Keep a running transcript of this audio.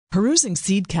Perusing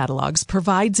seed catalogs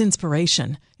provides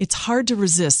inspiration. It's hard to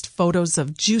resist photos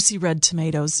of juicy red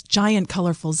tomatoes, giant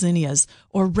colorful zinnias,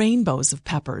 or rainbows of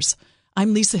peppers.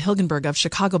 I'm Lisa Hilgenberg of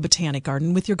Chicago Botanic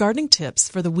Garden with your gardening tips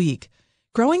for the week.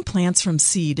 Growing plants from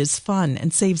seed is fun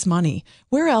and saves money.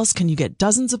 Where else can you get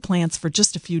dozens of plants for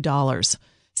just a few dollars?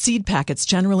 Seed packets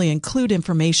generally include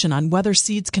information on whether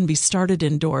seeds can be started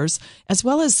indoors, as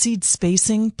well as seed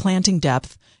spacing, planting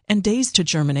depth, and days to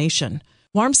germination.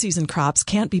 Warm season crops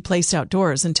can't be placed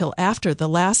outdoors until after the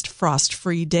last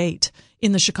frost-free date.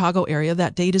 In the Chicago area,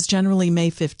 that date is generally May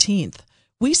 15th.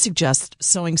 We suggest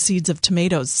sowing seeds of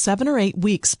tomatoes 7 or 8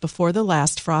 weeks before the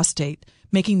last frost date,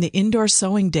 making the indoor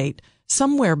sowing date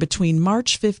somewhere between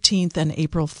March 15th and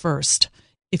April 1st.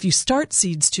 If you start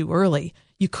seeds too early,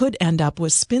 you could end up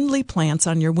with spindly plants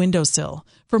on your windowsill.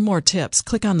 For more tips,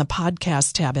 click on the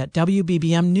podcast tab at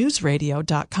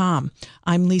WBBMNewsRadio.com.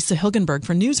 I'm Lisa Hilgenberg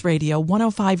for News Radio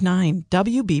 1059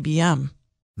 WBBM.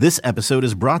 This episode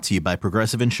is brought to you by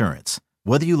Progressive Insurance.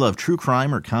 Whether you love true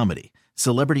crime or comedy,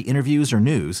 celebrity interviews or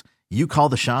news, you call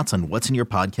the shots on what's in your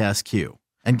podcast queue.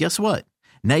 And guess what?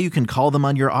 Now you can call them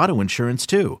on your auto insurance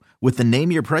too with the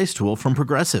Name Your Price tool from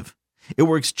Progressive. It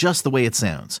works just the way it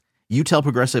sounds. You tell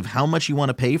Progressive how much you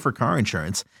want to pay for car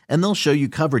insurance, and they'll show you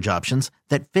coverage options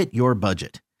that fit your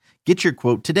budget. Get your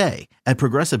quote today at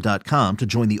Progressive.com to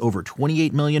join the over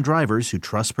 28 million drivers who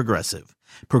trust Progressive.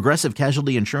 Progressive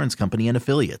Casualty Insurance Company and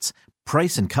Affiliates.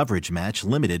 Price and coverage match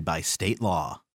limited by state law.